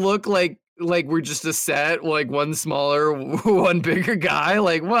because we look like we're just a set, like one smaller, one bigger guy.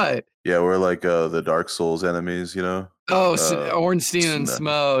 Like what? Yeah, we're like the Dark Souls enemies, you know? Oh, Ornstein and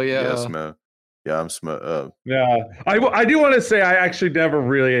Smo, yeah. Yeah, Smo. Yeah, I'm Smo. Yeah, I do want to say I actually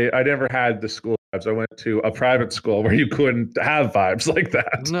never had the school vibes. I went to a private school where you couldn't have vibes like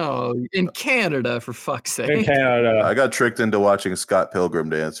that. No, in Canada, for fuck's sake. In Canada. I got tricked into watching Scott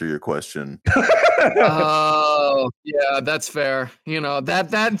Pilgrim to answer your question. Oh, yeah, that's fair. You know,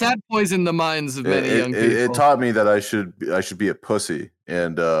 that poisoned the minds of many young people. It taught me that I should be a pussy.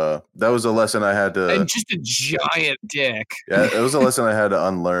 And that was a lesson I had to... And just a giant dick. Yeah, it was a lesson I had to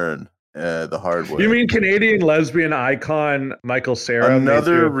unlearn the hard way. You mean Canadian lesbian icon Michael Cera?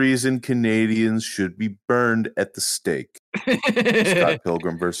 Another reason Canadians should be burned at the stake. Scott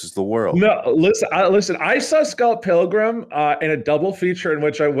Pilgrim versus the World. No, listen. I saw Scott Pilgrim in a double feature in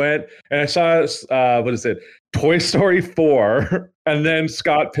which I went and I saw what is it? Toy Story 4 and then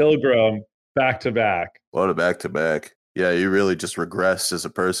Scott Pilgrim back to back. What a back to back. Yeah, you really just regressed as a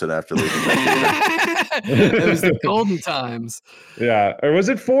person after leaving that. It was the golden times. Yeah, or was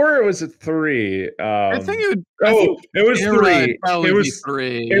it 4 or was it 3? I think it would. It was 3. It was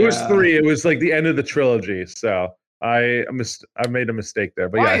 3. It was 3. It was like the end of the trilogy. So I made a mistake there.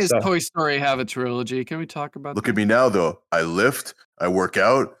 But why does Toy Story have a trilogy? Can we talk about? Look at me now, though. I lift. I work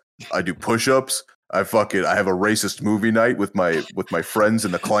out. I do push-ups. I have a racist movie night with my friends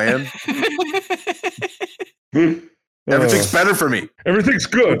in the clan. Everything's better for me. Everything's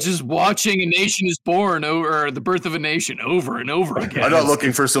good. Just watching A Nation is Born or The Birth of a Nation over and over again. I'm not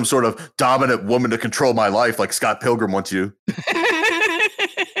looking for some sort of dominant woman to control my life like Scott Pilgrim wants you.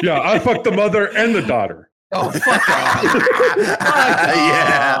 Yeah, I fucked the mother and the daughter. Oh, fuck off.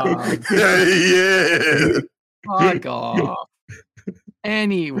 Yeah. Fuck off.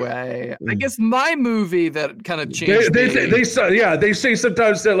 Anyway, I guess my movie that kind of changed. They say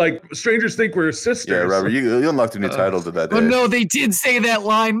sometimes that like strangers think we're sisters. Yeah, Robert, you unlocked a new title to that day. Oh no, they did say that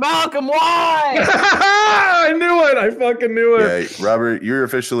line. Malcolm, why? I knew it. I fucking knew it. Yeah, Robert, you're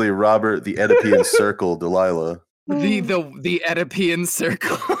officially Robert the Oedipian Circle, Delilah. The Oedipian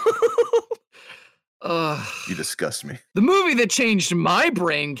Circle. You disgust me. The movie that changed my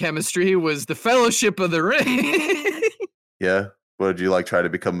brain chemistry was The Fellowship of the Ring. Yeah. What, did you like try to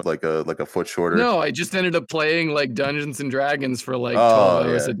become like a foot shorter? No, I just ended up playing like Dungeons and Dragons for like 12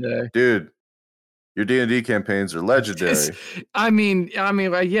 hours a day. Dude, your D&D campaigns are legendary. I mean,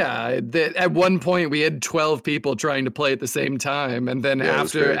 yeah. At one point, we had 12 people trying to play at the same time, and then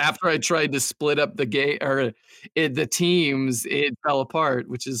after I tried to split up the game or the teams, it fell apart,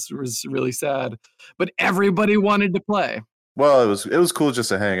 which was really sad. But everybody wanted to play. Well, it was cool just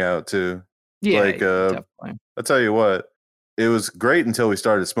to hang out too. Yeah, like definitely. I'll tell you what. It was great until we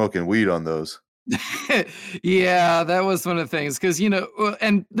started smoking weed on those. Yeah, that was one of the things because,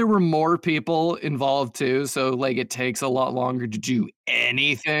 and there were more people involved too. So like it takes a lot longer to do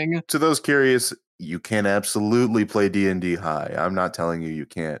anything. To those curious, you can absolutely play D&D high. I'm not telling you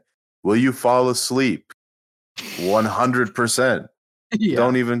can't. Will you fall asleep? 100%. Yeah.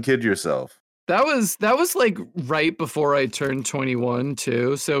 Don't even kid yourself. That was like right before I turned 21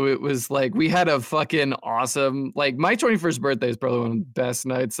 too. So it was like we had a fucking awesome, like my 21st birthday is probably one of the best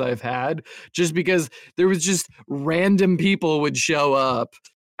nights I've had just because there was just random people would show up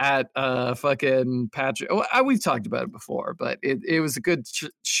at fucking Patrick. We've talked about it before, but it was a good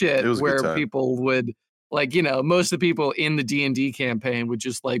shit where people would Like, most of the people in the D&D campaign would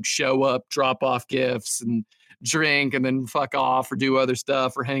just like show up, drop off gifts and drink and then fuck off or do other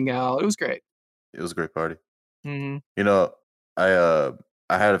stuff or hang out. It was great. It was a great party. Mm-hmm. You know, I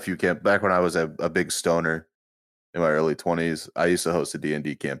had a few back when I was a big stoner in my early 20s. I used to host a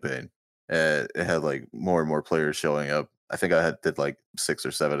D&D campaign, and it had like more and more players showing up. I think I did like 6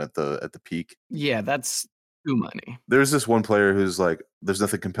 or 7 at the peak. Yeah, that's too many. There's this one player who's like, there's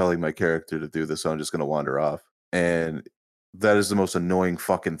nothing compelling my character to do this, so I'm just gonna wander off. And that is the most annoying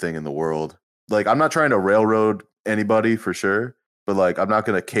fucking thing in the world. Like, I'm not trying to railroad anybody for sure, but like, I'm not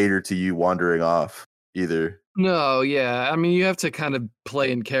gonna cater to you wandering off either. No, yeah. I mean, you have to kind of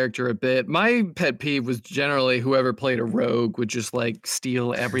play in character a bit. My pet peeve was generally whoever played a rogue would just like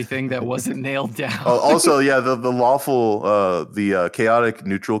steal everything that wasn't nailed down. Also, yeah, the lawful, the chaotic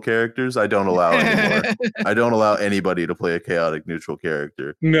neutral characters, I don't allow anymore. I don't allow anybody to play a chaotic neutral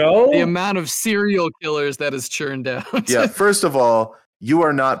character. No, The amount of serial killers that is churned out. Yeah, first of all, you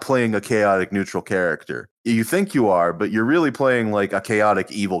are not playing a chaotic neutral character. You think you are, but you're really playing like a chaotic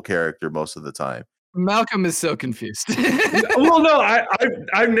evil character most of the time. Malcolm is so confused. well, no,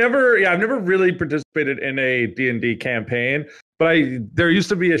 I've never really participated in a D&D campaign, but there used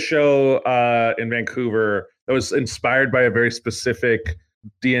to be a show in Vancouver that was inspired by a very specific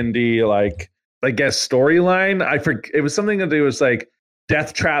D&D, like, I guess, storyline. It was something that it was like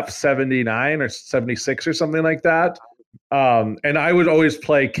Death Trap 79 or 76 or something like that. And I would always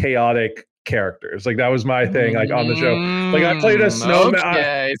play chaotic characters. Like, that was my thing, like, on the show. Like, I played a snowman.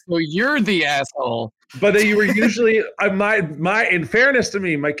 Okay, so you're the asshole. But they were usually my in fairness to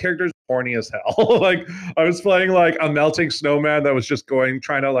me, my character's horny as hell. Like, I was playing like a melting snowman that was just trying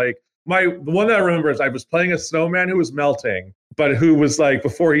to like, the one that I remember is I was playing a snowman who was melting, but who was like,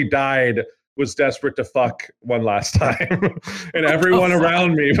 before he died, was desperate to fuck one last time. And everyone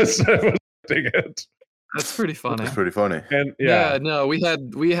around me was doing it. That's pretty funny. It's pretty funny. And Yeah, no, we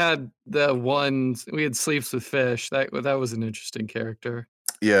had we had Sleeps with Fish. That was an interesting character.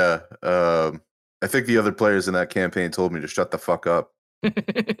 Yeah. I think the other players in that campaign told me to shut the fuck up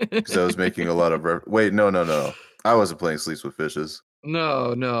because I was making a lot of wait, no. I wasn't playing Sleeps with Fishes.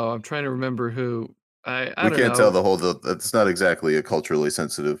 No, I'm trying to remember who. I we don't can't know. tell it's not exactly a culturally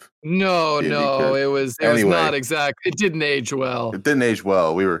sensitive. No, it was Anyway. not exact. It didn't age well. It didn't age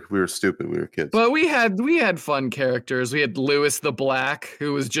well. We were stupid. We were kids. But we had fun characters. We had Lewis the Black,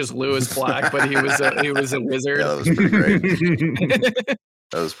 who was just Lewis Black, but he was a wizard. Yeah, that was pretty great.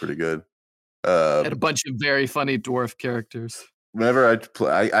 That was pretty good. Had a bunch of very funny dwarf characters. Whenever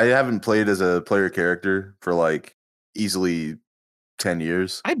I haven't played as a player character for like easily 10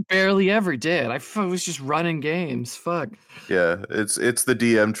 years. I barely ever did. I was just running games. Fuck. Yeah, it's the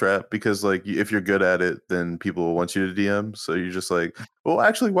DM trap because like if you're good at it, then people will want you to DM. So you're just like, well,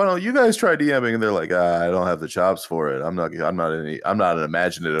 actually, why don't you guys try DMing? And they're like, I don't have the chops for it. I'm not an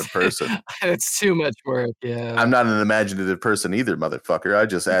imaginative person. It's too much work. Yeah. I'm not an imaginative person either, motherfucker. I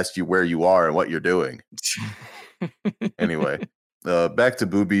just asked you where you are and what you're doing. Anyway, back to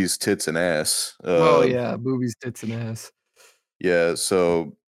boobies, tits, and ass. Oh yeah, boobies, tits, and ass. Yeah,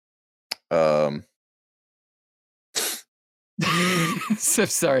 so So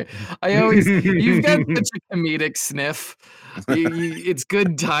sorry. You've got such a comedic sniff. It's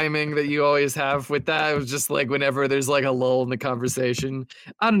good timing that you always have with that. It was just like whenever there's like a lull in the conversation.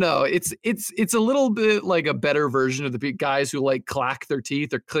 I don't know. It's a little bit like a better version of the guys who like clack their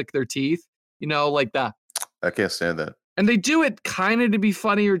teeth or click their teeth, like that. I can't stand that. And they do it kind of to be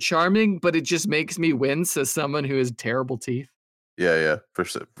funny or charming, but it just makes me wince as someone who has terrible teeth. Yeah, for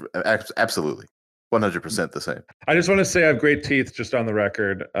sure. Absolutely. 100% the same. I just want to say I have great teeth, just on the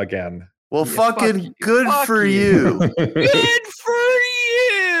record again. Well, Yeah, fucking good for you. Good for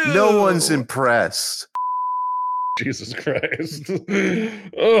you. No one's impressed. Jesus Christ.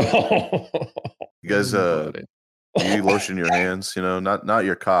 Oh. You guys, do you lotion your hands? Not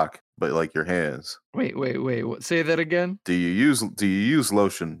your cock, but like your hands. Wait. What? Say that again. Do you use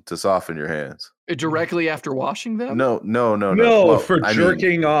lotion to soften your hands? Directly after washing them? No. No, Well, for I mean,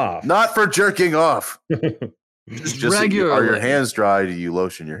 jerking off. not for jerking off. Just Are regularly. your hands dry? Do you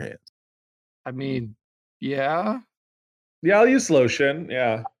lotion your hands? I mean, yeah. Yeah, I'll use lotion.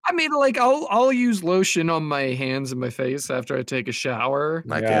 Yeah. I mean, like I'll use lotion on my hands and my face after I take a shower.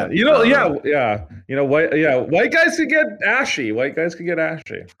 I Yeah. can't. White guys can get ashy.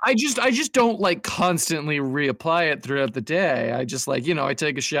 I just don't like constantly reapply it throughout the day. I just like, I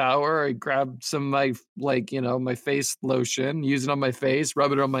take a shower, I grab some of my my face lotion, use it on my face,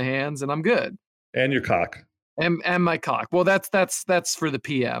 rub it on my hands, and I'm good. And your cock. And my cock. Well, that's for the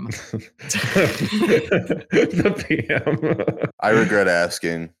PM. The PM. I regret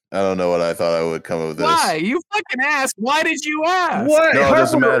asking. I don't know what I thought I would come up with this. Why? You fucking asked. Why did you ask? What? No, it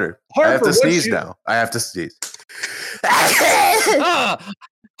doesn't matter. I have to what's sneeze you- now. I have to sneeze.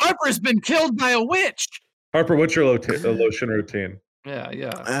 Harper's been killed by a witch. Harper, what's your lotion routine?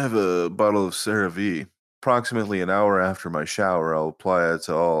 Yeah. I have a bottle of CeraVe. Approximately an hour after my shower, I'll apply it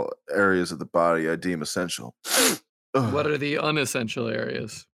to all areas of the body I deem essential. What are the unessential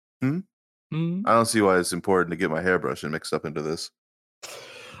areas? I don't see why it's important to get my hairbrush and mixed up into this.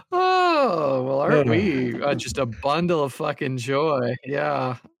 Oh, well, aren't we just a bundle of fucking joy?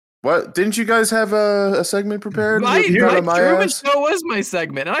 Yeah. What? Didn't you guys have a segment prepared? My Out of my Truman ass? Show was my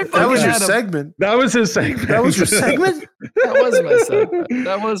segment. And I That was fucking your had a- segment. That was his segment. That was your segment? That was my segment.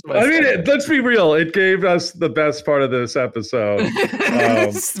 That was my I mean, segment. let's be real. It gave us the best part of this episode.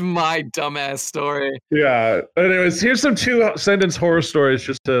 It's my dumbass story. Yeah. Anyways, here's some 2-sentence horror stories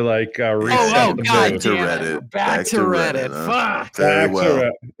just to like reset Oh, the God mood. to damn Reddit. it. Back to Reddit. huh? Fuck. Very Back to well.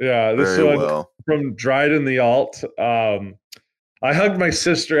 it. Yeah, this Very one well. from Dryden the Alt. I hugged my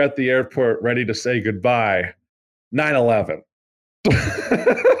sister at the airport, ready to say goodbye. 9/11.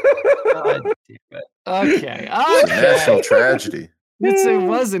 God damn it. Okay. It's a national tragedy. It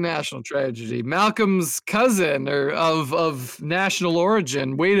was a national tragedy. Malcolm's cousin of national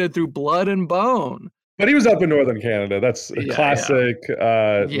origin waded through blood and bone. But he was up in Northern Canada. That's a Yeah, classic.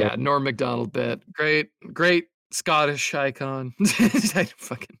 Yeah, Norm Macdonald bit. Great Scottish icon. I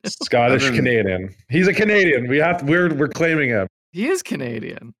fucking know. Scottish I've been- Canadian. He's a Canadian. We're claiming him. He is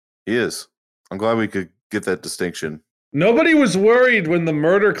Canadian. He is. I'm glad we could get that distinction. Nobody was worried when the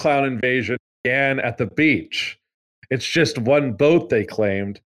murder clown invasion began at the beach. It's just one boat, they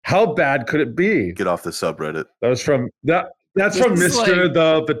claimed. How bad could it be? Get off the subreddit. That was from that. That's This from is Mr.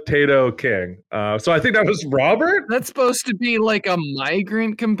 the Potato King. So I think that was Robert. That's supposed to be like a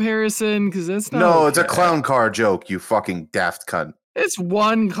migrant comparison because that's not. No, it's a okay. clown car joke, you fucking daft cunt. It's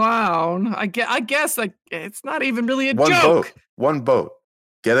one clown. I guess like it's not even really a One joke. boat. One boat.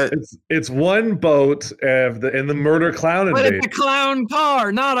 Get it? It's one boat in the murder clown But invasion. it's a clown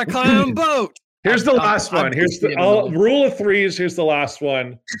car, not a clown boat. Here's the last I'm one. Here's the pushing it a little. rule of threes. Here's the last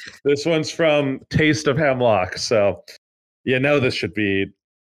one. This one's from Taste of Hemlock. So you know this should be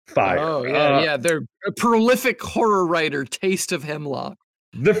fire. Oh yeah. They're a prolific horror writer. Taste of Hemlock.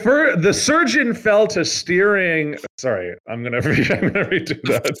 The surgeon fell to steering. Sorry, I'm gonna redo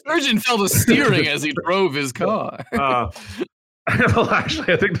that. Surgeon fell to steering as he drove his car. Well,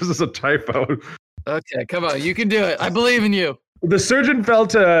 actually, I think this is a typo. Okay, come on, you can do it. I believe in you. The surgeon fell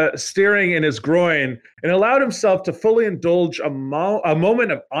to steering in his groin and allowed himself to fully indulge a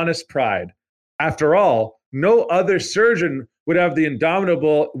moment of honest pride. After all, no other surgeon would have the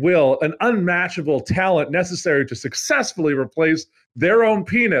indomitable will and unmatchable talent necessary to successfully replace their own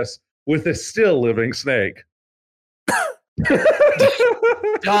penis with a still living snake.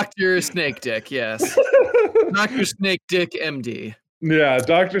 Dr. Snakedick, yes. Dr. Snakedick, MD. Yeah,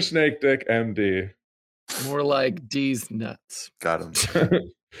 Dr. Snakedick, MD. More like D's nuts. Got him.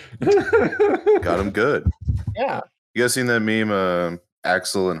 Got him good. Yeah. You guys seen that meme,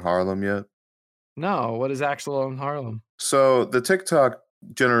 Axel in Harlem yet? No, what is Axel in Harlem? So the TikTok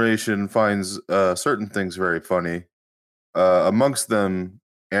generation finds certain things very funny. Amongst them,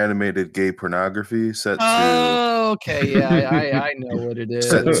 animated gay pornography set to Oh, okay. Yeah, I know what it is.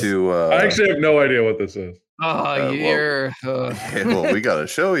 set to. I actually have no idea what this is. Oh, well, you're. well, we gotta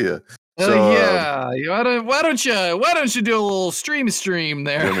show you. So, yeah. Why don't you do a little stream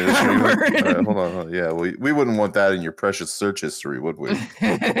there? you want me to stream it? All right, hold on. Yeah, we wouldn't want that in your precious search history, would we?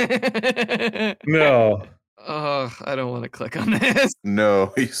 No. Oh, I don't want to click on this.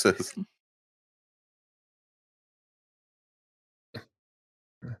 No, he says.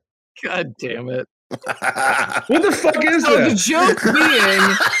 God damn it. What the fuck is So the that? joke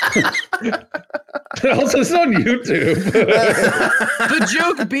being, Also, it's on YouTube. the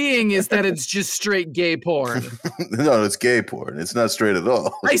joke being is that it's just straight gay porn. No, it's gay porn. It's not straight at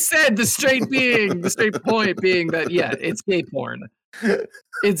all. I said the straight point being that, yeah, it's gay porn.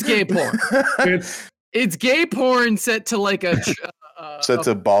 It's gay porn. It's gay porn set to like a Set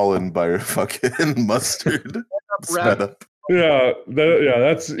to ballin' by your fucking mustard. rap. Sped up.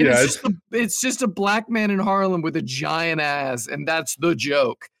 It's just a black man in Harlem with a giant ass, and that's the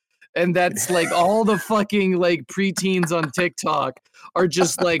joke. And that's like all the fucking like preteens on TikTok are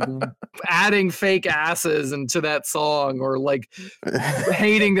just like adding fake asses into that song or like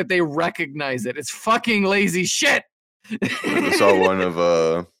hating that they recognize it. It's fucking lazy shit. I saw one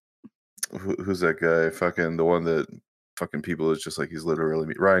of who's that guy? Fucking the one that fucking people is just like he's literally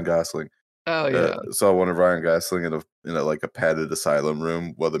me. Ryan Gosling. Oh yeah. Saw one of Ryan Gosling in a like a padded asylum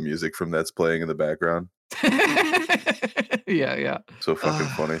room while the music from that's playing in the background. Yeah. So fucking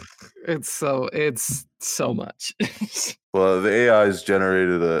funny. It's so much. Well, the AI's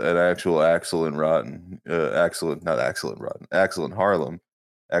generated an actual Axel in Harlem.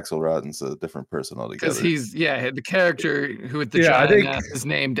 Axel Rotten's a different person altogether. Because he's the character who with the giant ass is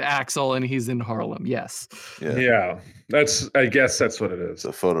named Axel, and he's in Harlem. Yes. Yeah. I guess that's what it is. It's a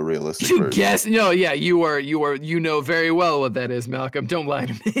photorealistic You version. guess? No. Yeah. You know very well what that is, Malcolm. Don't lie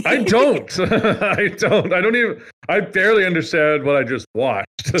to me. I don't. I barely understand what I just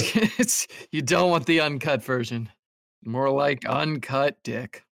watched. You don't want the uncut version. More like uncut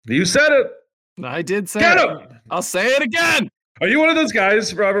dick. You said it. I did say Get it. him. I'll say it again. Are you one of those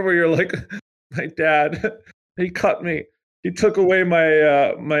guys, Robert, where you're like, my dad, he cut me. He took away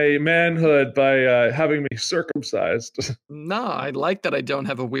my my manhood by having me circumcised. No, I like that I don't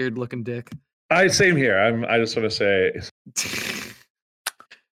have a weird looking dick. Same here. I just want to say.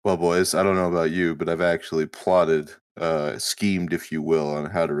 Well, boys, I don't know about you, but I've actually plotted, schemed, if you will, on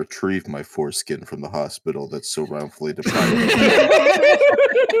how to retrieve my foreskin from the hospital that's so wrongfully deprived.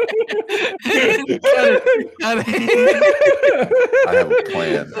 I have a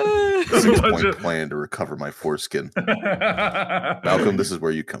plan. A 6-point plan to recover my foreskin. Malcolm, this is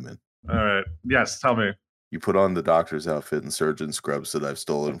where you come in. All right. Yes, tell me. You put on the doctor's outfit and surgeon scrubs that I've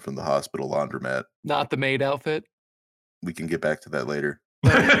stolen from the hospital laundromat. Not the maid outfit. We can get back to that later.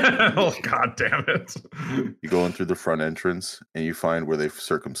 Oh, God damn it. You go in through the front entrance and you find where they've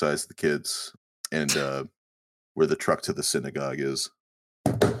circumcised the kids and where the truck to the synagogue is.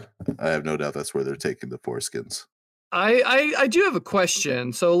 I have no doubt that's where they're taking the foreskins. I do have a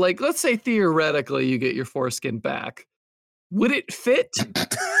question. So, like, let's say theoretically you get your foreskin back. Would it fit?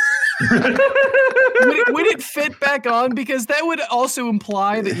 would it fit back on? Because that would also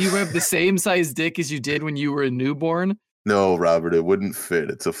imply that you have the same size dick as you did when you were a newborn. No, Robert, it wouldn't fit.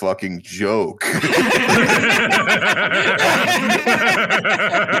 It's a fucking joke.